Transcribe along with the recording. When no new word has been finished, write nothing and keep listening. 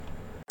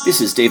This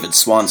is David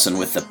Swanson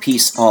with the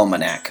Peace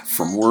Almanac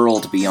from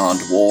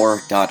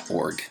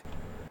worldbeyondwar.org.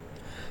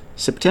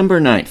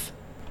 September 9th.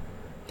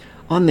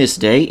 On this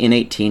day in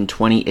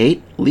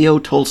 1828, Leo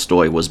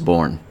Tolstoy was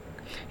born.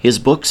 His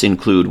books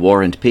include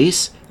War and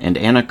Peace and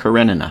Anna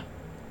Karenina.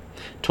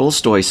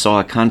 Tolstoy saw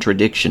a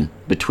contradiction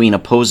between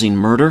opposing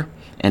murder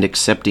and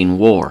accepting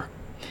war.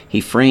 He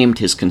framed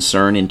his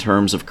concern in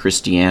terms of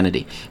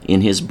Christianity.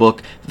 In his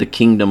book, The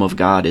Kingdom of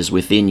God is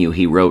Within You,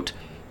 he wrote,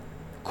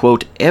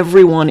 quote,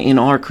 "Everyone in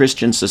our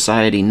Christian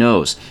society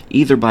knows,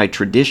 either by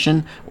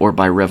tradition or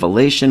by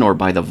revelation or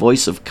by the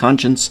voice of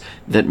conscience,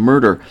 that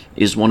murder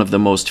is one of the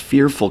most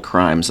fearful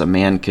crimes a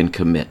man can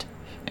commit,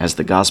 as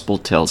the gospel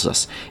tells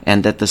us,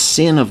 and that the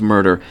sin of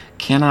murder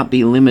cannot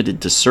be limited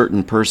to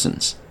certain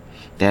persons.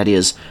 That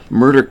is,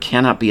 murder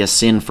cannot be a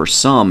sin for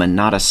some and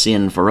not a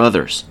sin for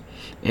others.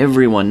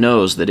 Everyone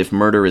knows that if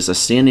murder is a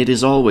sin, it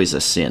is always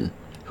a sin,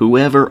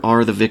 whoever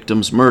are the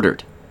victims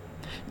murdered.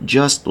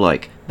 Just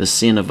like the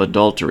sin of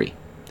adultery,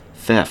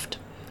 theft,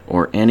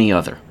 or any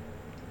other.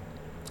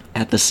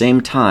 At the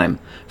same time,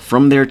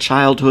 from their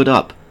childhood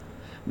up,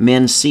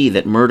 men see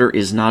that murder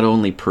is not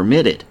only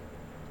permitted,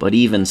 but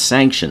even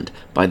sanctioned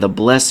by the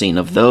blessing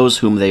of those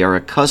whom they are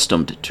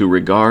accustomed to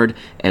regard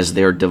as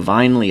their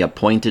divinely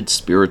appointed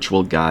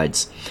spiritual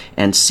guides,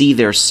 and see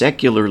their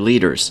secular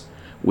leaders,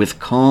 with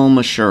calm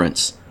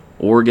assurance,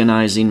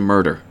 organizing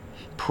murder,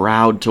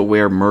 proud to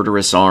wear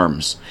murderous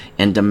arms,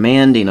 and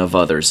demanding of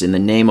others in the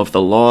name of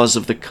the laws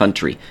of the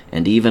country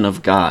and even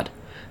of God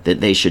that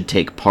they should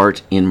take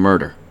part in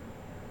murder.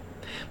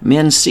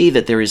 Men see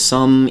that there is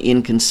some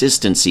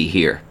inconsistency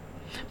here,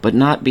 but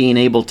not being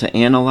able to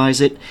analyze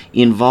it,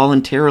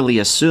 involuntarily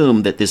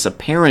assume that this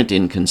apparent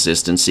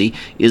inconsistency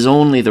is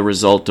only the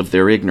result of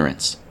their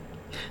ignorance.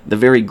 The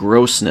very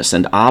grossness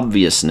and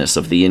obviousness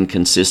of the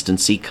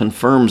inconsistency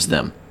confirms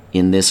them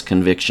in this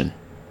conviction."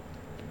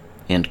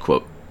 End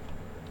quote.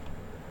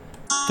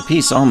 The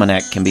Peace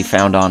Almanac can be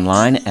found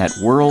online at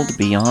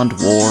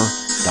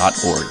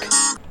worldbeyondwar.org.